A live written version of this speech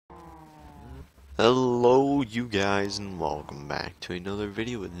Hello you guys and welcome back to another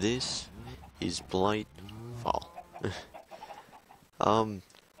video. This is Blightfall.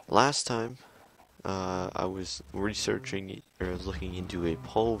 Last time I was researching or looking into a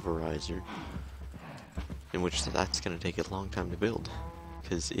pulverizer, in which that's gonna take a long time to build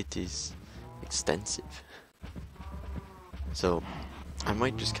because it is extensive. So I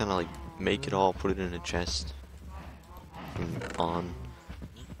might just kinda like make it all, put it in a chest and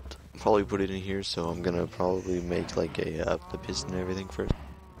probably put it in here, so I'm gonna probably make like the piston and everything first.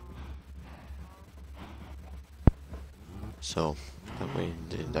 So that way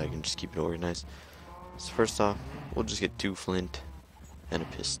I can just keep it organized. So first off, we'll just get 2 flint and a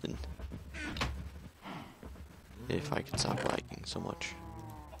piston. If I can stop lagging so much.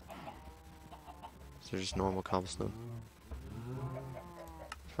 So just normal cobblestone.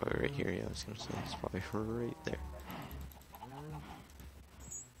 It's probably right here, yeah, I was gonna say it's probably right there.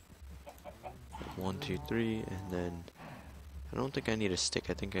 1, 2, 3, and then I don't think I need a stick,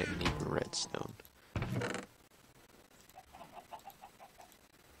 I think I need redstone.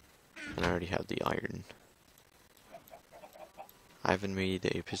 And I already have the iron. I haven't made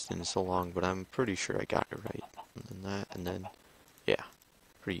a piston in so long, but I'm pretty sure I got it right. And then that, and then, yeah,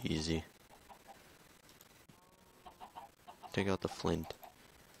 pretty easy. Take out the flint.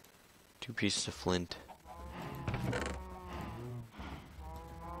 2 pieces of flint.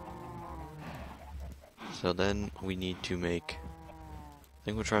 So then we need to make, I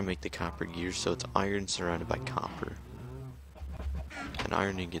think we'll try and make the copper gears, so it's iron surrounded by copper. And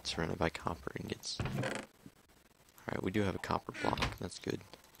iron ingots surrounded by copper ingots. Alright, we do have a copper block, that's good.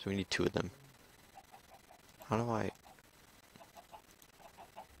 So we need 2 of them. How do I...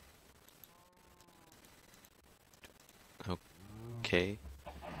 Okay.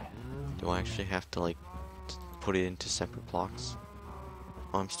 Do I actually have to like put it into separate blocks?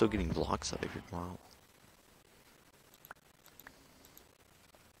 Oh, I'm still getting blocks out of it, wow.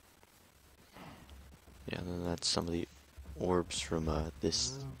 Yeah, then that's some of the orbs from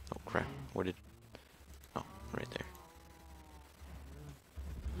this. Oh crap! Where did? Oh, right there.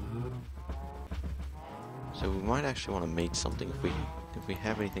 So we might actually want to make something if we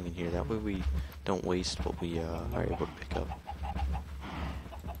have anything in here. That way we don't waste what we are able to pick up.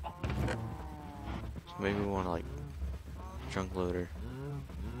 So maybe we want to like trunk loader,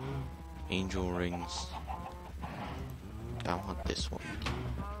 angel rings. I want this one.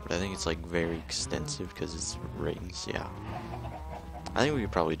 But I think it's like very extensive because it's rings, yeah. I think we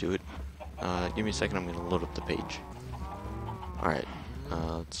could probably do it. Give me a second, I'm gonna load up the page. Alright,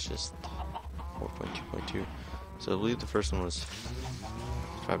 let's just 4.2.2. So I believe the first one was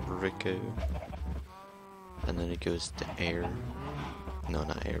Fabrico. And then it goes to air. No,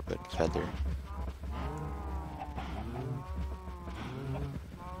 not air, but feather.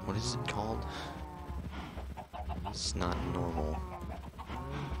 What is it called? It's not normal.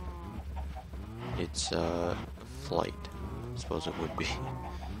 It's flight. I suppose it would be.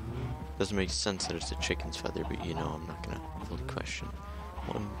 Doesn't make sense that it's a chicken's feather, but you know I'm not gonna fully question.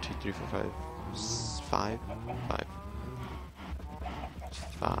 1, 2, 3, 4, 5, 5.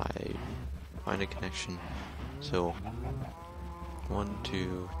 Find a connection. So 1,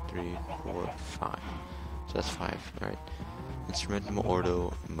 2, 3, 4, 5. So that's 5. All right. Instrumentum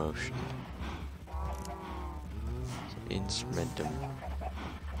ordo motion. So instrumentum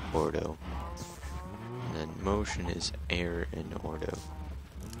ordo. And then motion is air and ordo.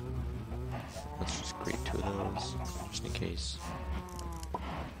 Let's just create 2 of those, just in case.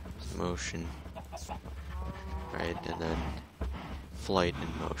 So motion. Right, and then flight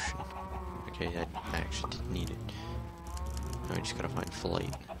and motion. Okay, I actually didn't need it. Now I just gotta find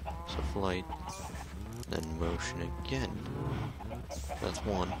flight. So flight, then motion again. That's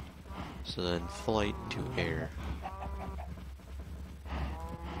 1. So then flight to air.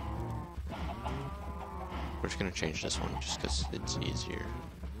 We're just gonna change this one just because it's easier.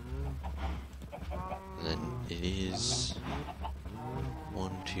 And then it is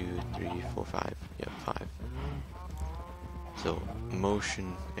 1, 2, 3, 4, 5. Yep, 5. So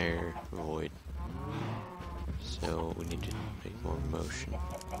motion, air, void. So we need to make more motion.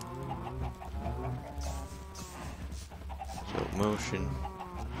 So motion,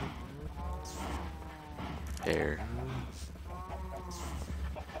 air.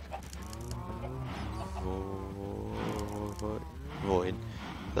 Void.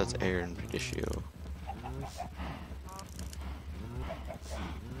 That's air and Perditio.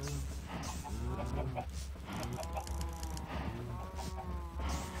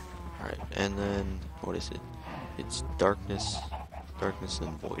 Alright, and then what is it? It's darkness,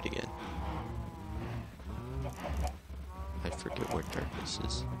 and void again. I forget where darkness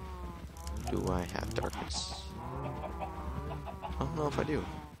is. Do I have darkness? I don't know if I do.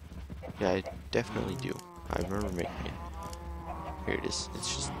 Yeah, I definitely do. I remember making it. Here it is.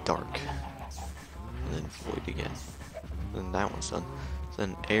 It's just dark. And then void again. Then that one's done.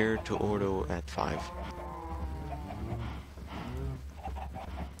 Then air to ordo at 5.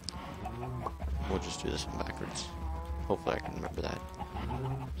 We'll just do this one backwards. Hopefully I can remember that.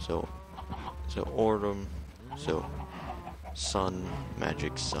 So ordum, so sun,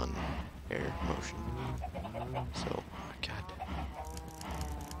 magic, sun, air, motion. So, oh my god.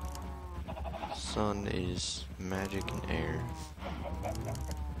 Sun is magic and air.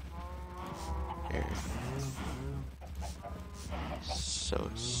 Air. So,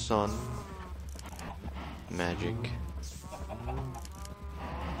 sun, magic,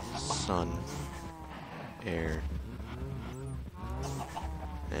 sun, air,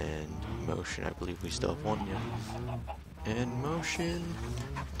 and motion. I believe we still have one, yeah. And motion,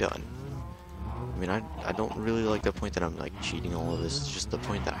 done. I mean, I don't really like the point that I'm like cheating all of this. It's just the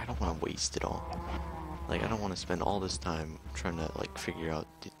point that I don't want to waste it all. Like, I don't want to spend all this time trying to like figure out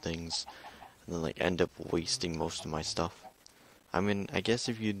the things and then like end up wasting most of my stuff. I mean, I guess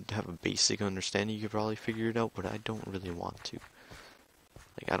if you have a basic understanding, you could probably figure it out, but I don't really want to.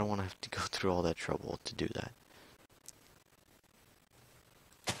 Like, I don't want to have to go through all that trouble to do that.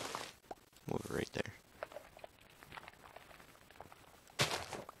 Move it right there.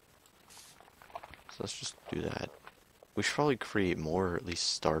 So let's just do that. We should probably create more, or at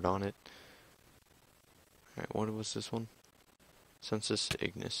least start on it. Alright, what was this one? Census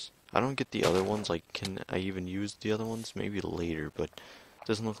Ignis. I don't get the other ones, like, can I even use the other ones? Maybe later, but it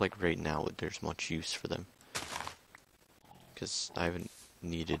doesn't look like right now there's much use for them. Because I haven't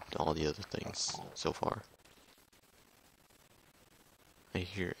needed all the other things so far. I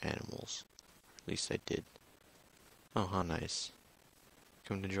hear animals. At least I did. Oh, how nice.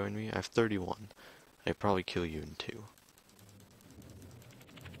 Come to join me? I have 31. I'd probably kill you in 2.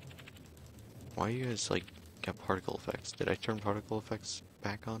 Why you guys, like, got particle effects? Did I turn particle effects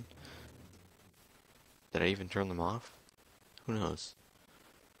back on? Did I even turn them off? Who knows?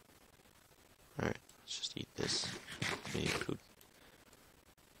 Alright, let's just eat this. I need food.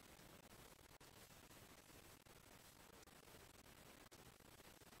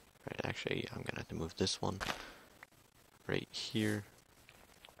 Alright, actually, I'm gonna have to move this one right here.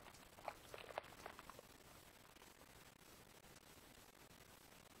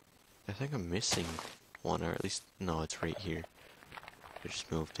 I think I'm missing one, or at least, no, it's right here. I just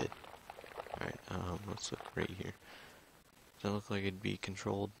moved it. Alright, let's look right here. Does that look like it'd be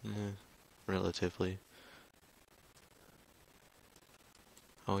controlled? Relatively.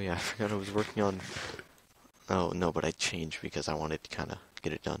 Oh yeah, I forgot I was working on... Oh, no, but I changed because I wanted to kind of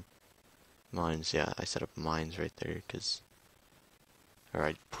get it done. Mines, yeah, I set up mines right there, because... Or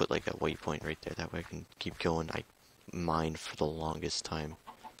I put like a waypoint right there, that way I can keep going. I mined for the longest time.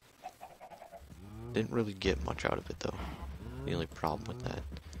 Didn't really get much out of it though. The only problem with that.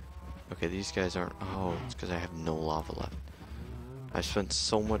 Okay, these guys aren't... Oh, it's because I have no lava left. I spent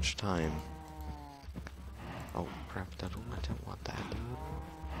so much time... Oh crap, I don't want that.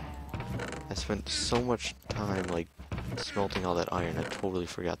 I spent so much time like smelting all that iron, I totally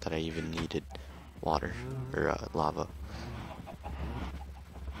forgot that I even needed water, or lava.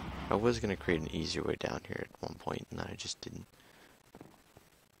 I was gonna create an easier way down here at one point, and then I just didn't.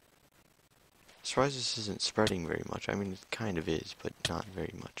 Surprised this isn't spreading very much. I mean, it kind of is, but not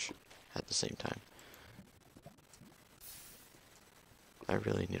very much at the same time. I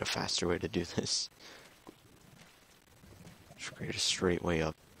really need a faster way to do this. Just create a straight way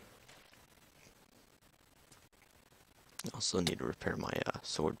up. I also need to repair my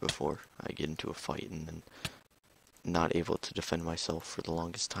sword before I get into a fight and then not able to defend myself for the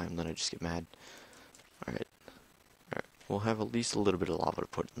longest time, then I just get mad. Alright. Alright. We'll have at least a little bit of lava to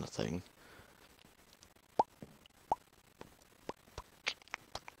put in the thing.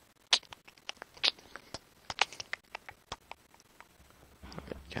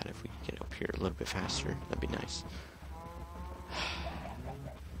 Alright, God, if we can get up here a little bit faster, that'd be nice.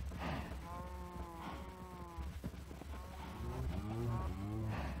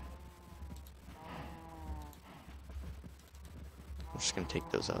 I'm just gonna take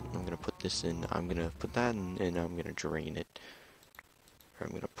those out. I'm gonna put this in. I'm gonna put that in, and I'm gonna drain it. Or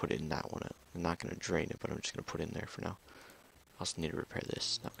I'm gonna put it in that one. I'm not gonna drain it, but I'm just gonna put it in there for now. I also need to repair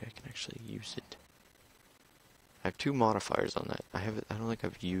this. That way I can actually use it. I have 2 modifiers on that. I don't think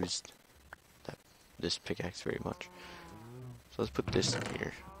I've used this pickaxe very much. So let's put this in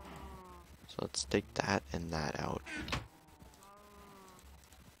here. So let's take that and that out.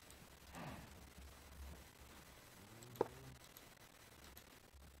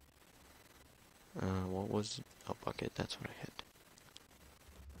 What was it? A bucket, that's what I had.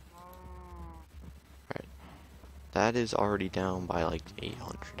 Alright. That is already down by like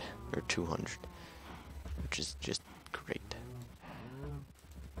 800 or 200, which is just great.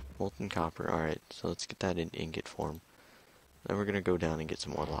 Molten copper, alright, so let's get that in ingot form. Then we're gonna go down and get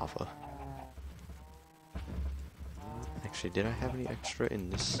some more lava. Actually, did I have any extra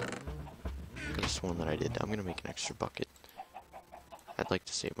in this? I could have sworn that I did. I'm gonna make an extra bucket. I'd like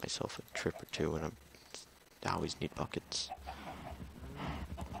to save myself a trip or two, and I always need buckets.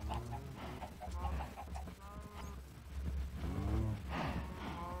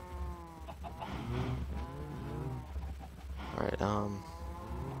 Alright,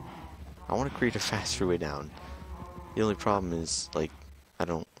 I want to create a faster way down. The only problem is, like, I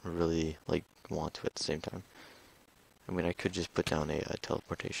don't really, like, want to at the same time. I mean, I could just put down a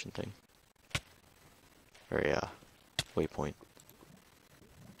teleportation thing. Or a waypoint.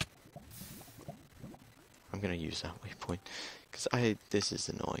 I'm gonna use that waypoint. Because this is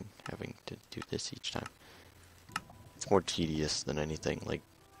annoying, having to do this each time. It's more tedious than anything. Like,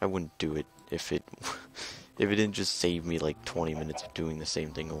 I wouldn't do it if it if it didn't just save me like 20 minutes of doing the same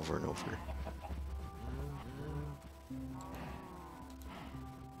thing over and over.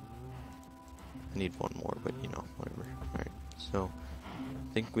 I need one more, but you know, whatever. Alright, so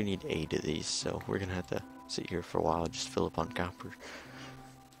I think we need 8 of these, so we're gonna have to sit here for a while and just fill up on copper.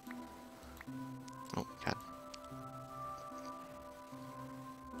 Oh god.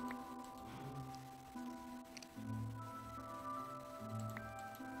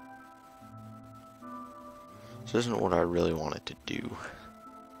 So this isn't what I really wanted to do.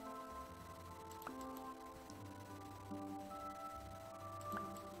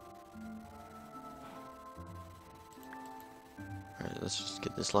 Alright, let's just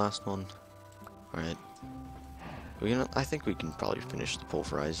get this last one. Alright. I think we can probably finish the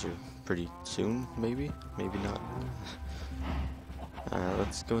pulverizer pretty soon, maybe? Maybe not.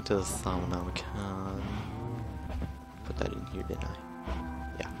 Let's go into the Thaumonomicon. Put that in here, didn't I?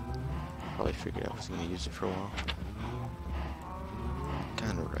 Yeah. Probably figured I was going to use it for a while.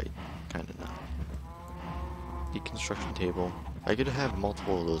 Kinda right, kinda not. Deconstruction table. I could have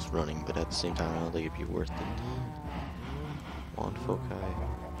multiple of those running, but at the same time I don't think it'd be worth it. Wand foci.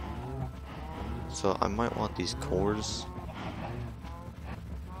 So I might want these cores.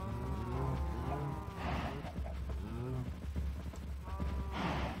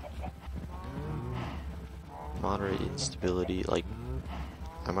 Moderate instability, like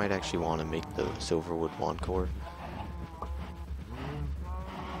I might actually want to make the silverwood wand core.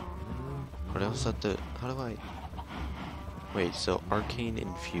 But I also have to, how do I, wait, so arcane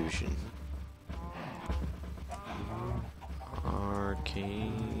infusion.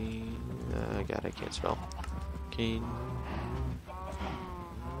 Arcane, God, I can't spell. Arcane,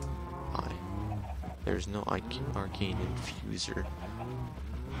 there's no arcane infuser.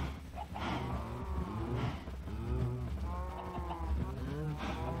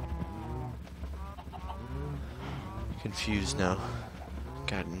 Confused now.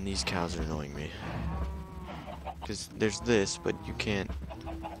 God, and these cows are annoying me. Because there's this, but you can't,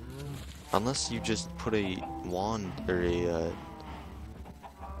 unless you just put a wand or a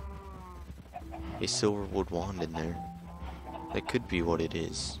silverwood wand in there. That could be what it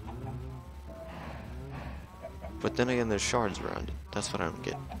is. But then again, there's shards around it. That's what I don't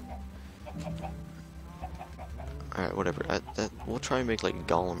get. Alright, whatever. We'll try and make like a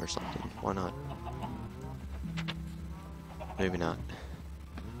golem or something. Why not? Maybe not.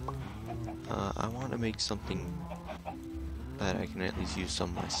 I want to make something that I can at least use some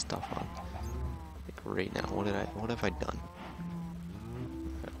of my stuff on. Like right now, what have I done?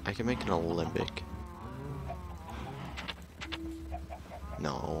 I can make an alembic.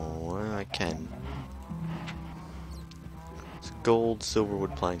 No, I can. It's gold,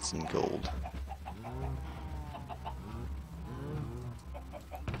 silverwood planks, and gold.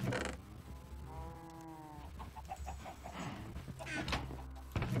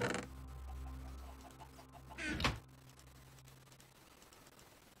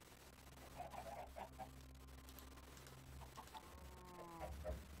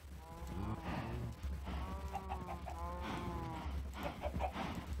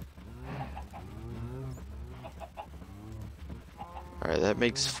 Alright, that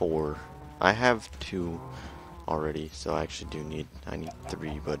makes 4. I have 2 already, so I actually I need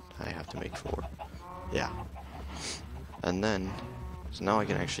 3, but I have to make 4. Yeah. And then, so now I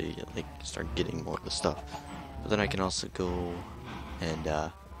can actually, like, start getting more of the stuff. But then I can also go and,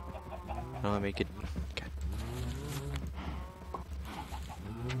 how do I make it? Okay.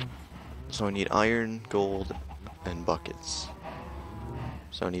 So I need iron, gold, and buckets.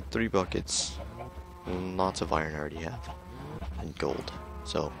 So I need 3 buckets. And lots of iron I already have. And gold.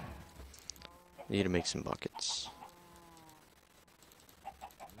 So, need to make some buckets.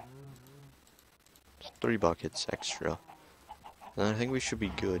 3 buckets extra. And I think we should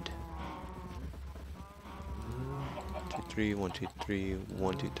be good. 2, 3, 1, 2, 3,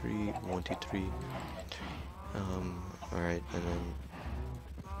 1, 2, 3, 1, 2, 3. Alright, and then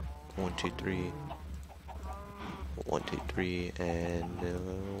 1, 2, 3. 1, 2, 3, and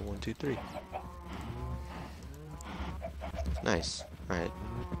 1, 2, 3. Nice. Alright.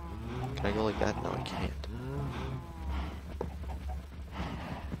 Can I go like that? No, I can't.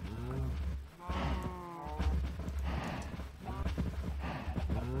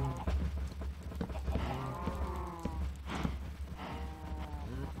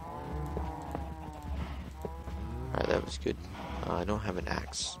 Alright, that was good. I don't have an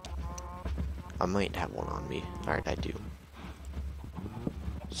axe. I might have one on me. Alright, I do.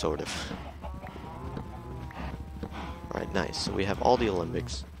 Sort of. Alright, nice. So we have all the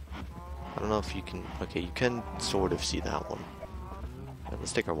Olympics. I don't know if you can... Okay, you can sort of see that one. Right,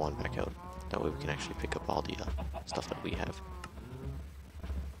 let's take our wand back out. That way we can actually pick up all the stuff that we have.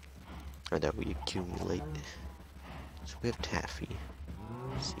 Or that we accumulate. So we have taffy.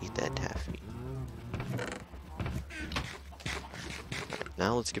 Let's eat that taffy.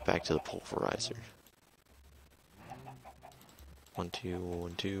 Now let's get back to the pulverizer. 1, 2,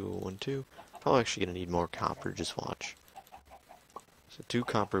 1, 2, 1, 2. Probably actually gonna need more copper, just watch. So 2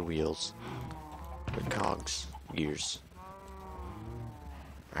 copper wheels. Or cogs. Gears.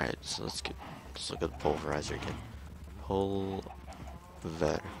 Alright, so let's look at the pulverizer again.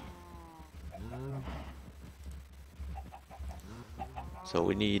 Pulver. So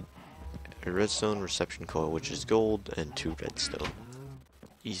we need a redstone reception coil, which is gold, and 2 redstone.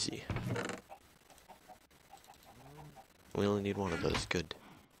 Easy. We only need one of those. Good.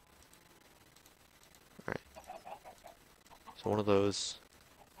 Alright. So one of those.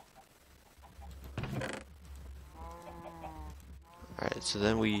 Alright, so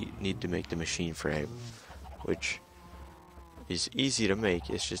then we need to make the machine frame, which is easy to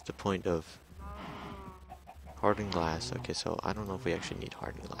make. It's just a point of hardened glass. Okay, so I don't know if we actually need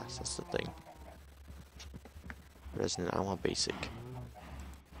hardened glass. That's the thing. Resonant. I want basic.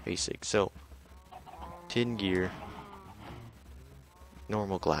 Basic. So, tin gear.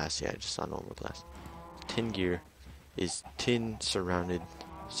 Normal glass. Yeah, I just saw normal glass. Tin gear is tin surrounding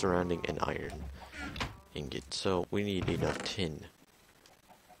an iron ingot. So, we need enough tin.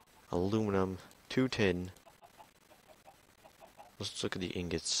 Aluminum, 2 tin. Let's look at the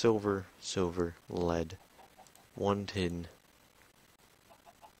ingots. Silver, silver, lead. 1 tin.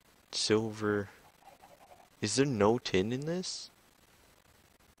 Silver. Is there no tin in this?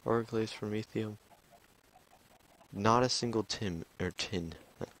 Orglaze, promethium. Not a single tin. Not tin.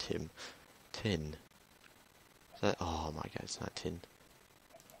 Tin. Is that, oh my god, it's not tin.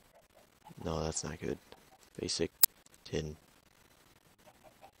 No, that's not good. Basic. Tin.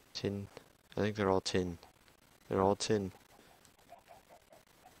 Tin. I think they're all tin. They're all tin.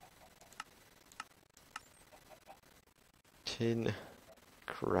 Tin.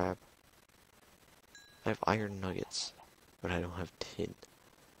 Crap. I have iron nuggets, but I don't have tin.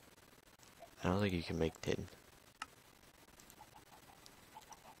 I don't think you can make tin.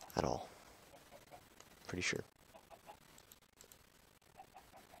 At all. Pretty sure.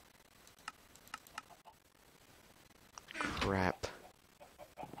 Crap.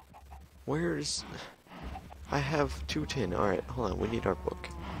 Where's... I have 2 tin. Alright, hold on. We need our book.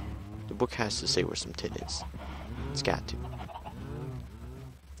 The book has to say where some tin is. It's got to.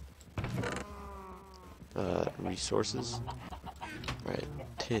 Resources. Alright,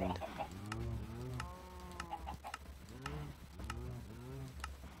 tin.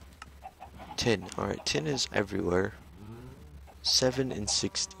 Tin. Alright, tin is everywhere. 7 and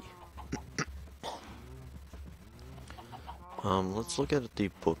 60. Let's look at the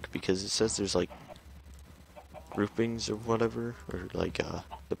book, because it says there's like groupings or whatever, or like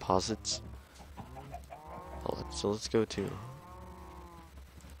deposits. Hold on, so let's go to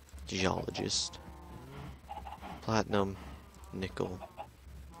geologist. Platinum, nickel,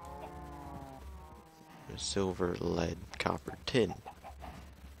 silver, lead, copper, tin.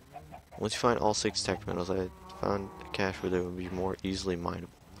 Once you find all 6 tech metals, I found a cache where they would be more easily mineable.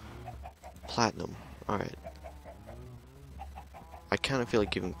 Platinum. Alright. I kind of feel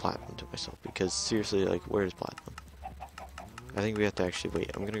like giving platinum to myself, because seriously, like, where's platinum? I think we have to actually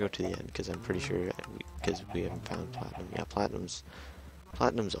wait. I'm gonna go to the end, because I'm pretty sure, because we haven't found platinum. Yeah, platinum's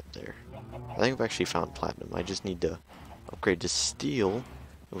up there. I think I've actually found platinum. I just need to upgrade to steel,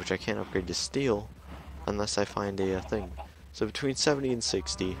 which I can't upgrade to steel unless I find a thing. So between 70 and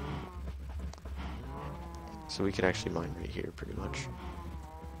 60, So we can actually mine right here, pretty much.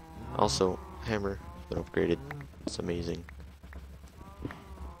 Also, hammer been upgraded. It's amazing.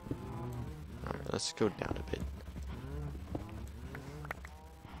 Alright, let's go down a bit.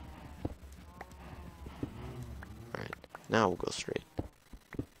 Alright, now we'll go straight.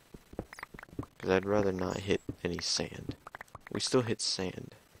 Because I'd rather not hit any sand. We still hit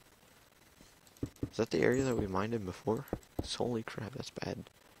sand. Is that the area that we mined in before? Holy crap, that's bad.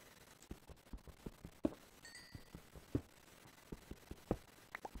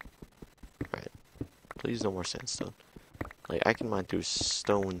 Alright. Please no more sandstone. Like, I can mine through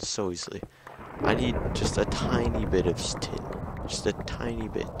stone so easily. I need just a tiny bit of tin. Just a tiny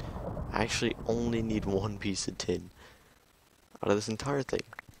bit. I actually only need one piece of tin out of this entire thing.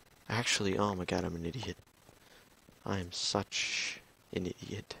 Actually, oh my god, I'm an idiot. I am such an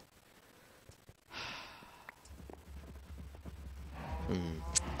idiot.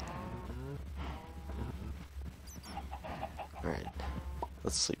 Alright,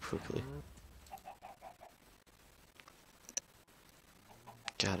 let's sleep quickly.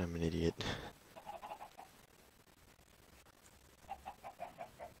 God, I'm an idiot.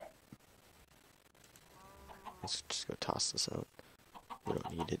 Let's just go toss this out. We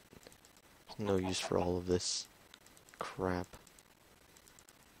don't need it. There's no use for all of this crap.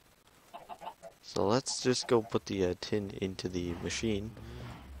 So let's just go put the tin into the machine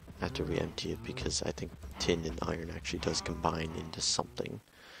after we empty it, because I think tin and iron actually does combine into something.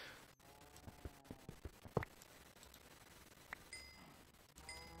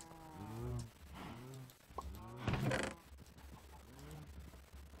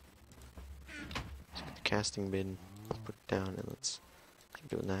 Let's get the casting bin, let's put it down, and let's keep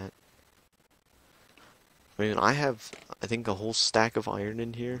doing that. I mean, I have, I think, a whole stack of iron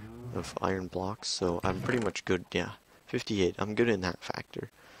in here, of iron blocks, so I'm pretty much good. Yeah, 58, I'm good in that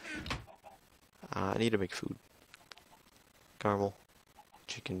factor. I need to make food. Caramel,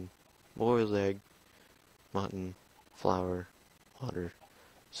 chicken, boiled egg, mutton, flour, water,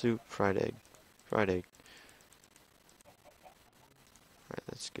 soup, fried egg. Alright,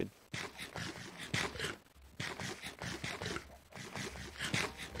 that's good.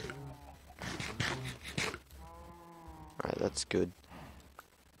 Alright, that's good.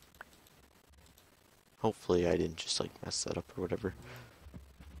 Hopefully I didn't just like mess that up or whatever.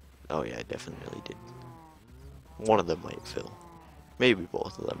 Oh yeah, I definitely did. One of them might fill. Maybe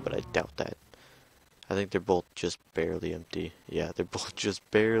both of them, but I doubt that. I think they're both just barely empty. Yeah, they're both just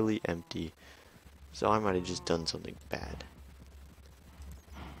barely empty. So I might have just done something bad.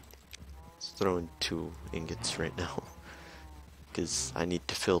 Let's throw in 2 ingots right now. Because I need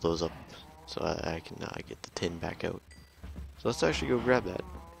to fill those up so I can get the tin back out. So let's actually go grab that.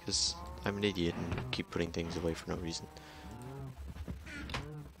 Because I'm an idiot and keep putting things away for no reason.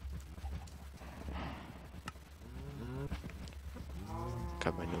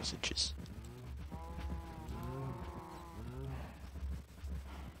 God, my nose itches.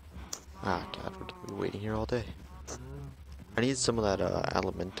 Ah, God, we're be waiting here all day. I need some of that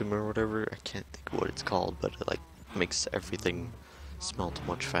alimentum or whatever. I can't think of what it's called, but it like makes everything smelt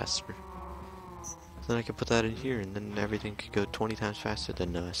much faster. Then I can put that in here, and then everything could go 20 times faster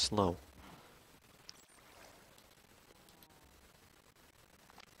than slow.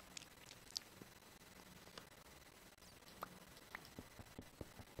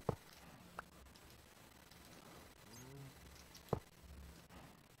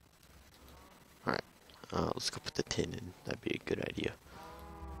 Alright, let's go put the tin in. That'd be a good idea.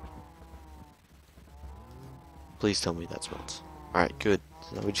 Please tell me that smelts. Alright, good.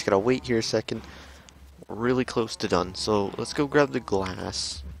 So now we just gotta wait here a second. We're really close to done, so let's go grab the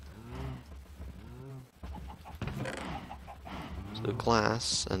glass. So the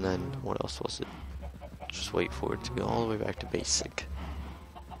glass, and then what else was it? Just wait for it to go all the way back to basic.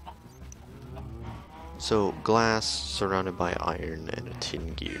 So glass surrounded by iron and a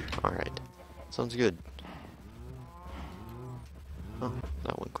tin gear. Alright, sounds good. Oh,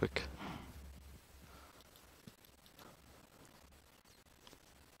 that went quick.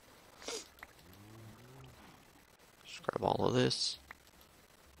 Just grab all of this.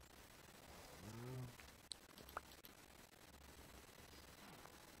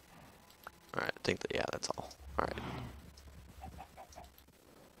 Alright, I think that, yeah, that's all. Alright.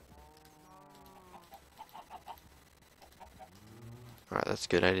 Alright, that's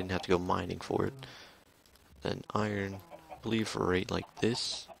good. I didn't have to go mining for it. Then iron, I believe right like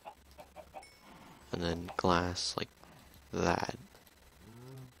this. And then glass like that.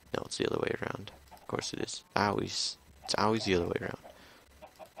 No, it's the other way around. Of course it is. Always. It's always the other way around.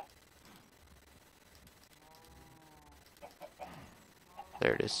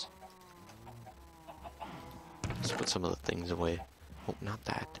 There it is. Let's put some of the things away. Oh, not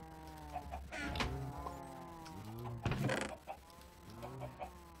that.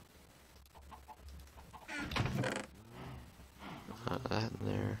 That in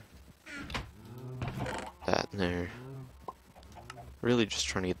there. That in there. Really just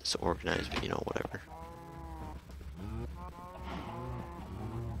trying to get this organized, but you know, whatever.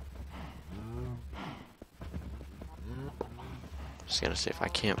 Just gonna say, if I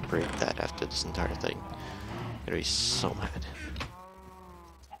can't break that after this entire thing, I'm gonna be so mad.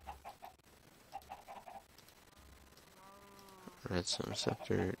 Redstone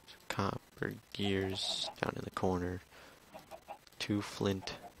scepter, copper gears down in the corner, 2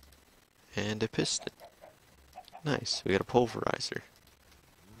 flint, and a piston. Nice, we got a pulverizer.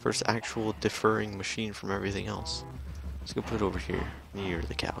 First actual differing machine from everything else. Let's go put it over here, near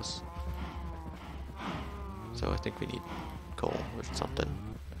the cows. So I think we need coal or something.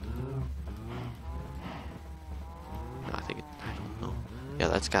 No, I don't know. Yeah,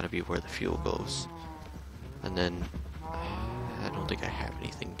 that's gotta be where the fuel goes. And then, I don't think I have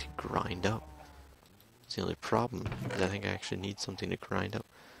anything to grind up. It's the only problem, is I think I actually need something to grind up.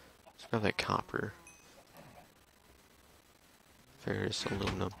 Let's grab that copper. Ferrous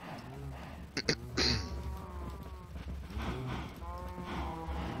aluminum.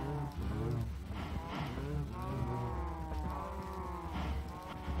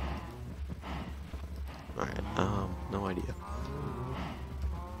 Alright, no idea.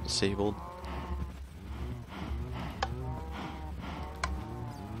 Disabled.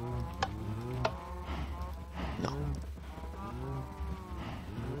 No.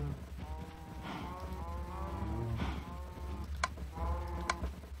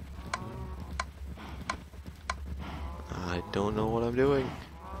 I don't know what I'm doing.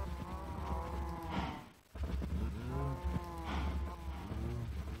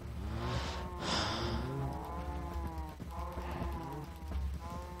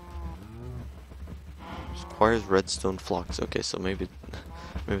 Requires redstone flux. Okay, so maybe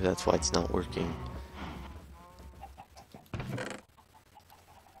that's why it's not working.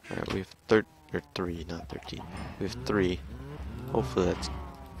 Alright, we have 3, not 13. We have 3. Hopefully that's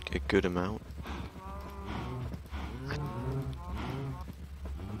a good amount.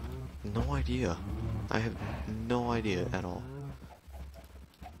 No idea. I have no idea at all.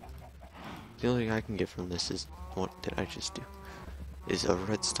 The only thing I can get from this is, what did I just do? Is a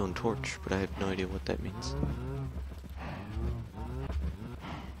redstone torch, but I have no idea what that means.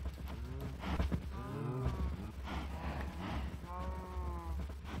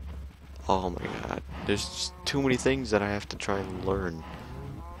 Oh my god, there's just too many things that I have to try and learn.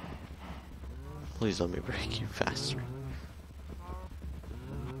 Please let me break you faster.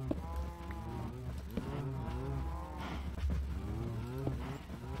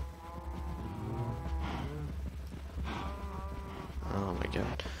 Oh my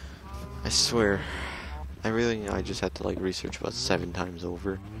god. I swear, I just had to like research about 7 times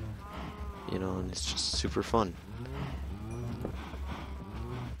over. You know, and it's just super fun.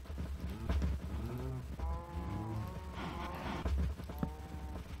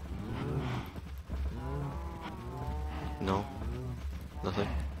 No? Nothing?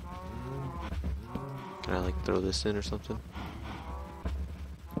 Can I like throw this in or something?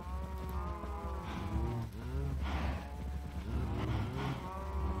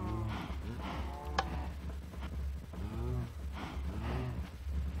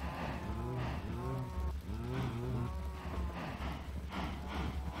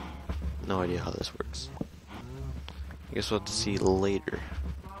 No idea how this works. I guess we'll have to see later.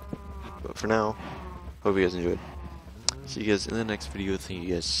 But for now, hope you guys enjoyed. See you guys in the next video. Thank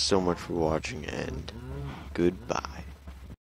you guys so much for watching, and goodbye.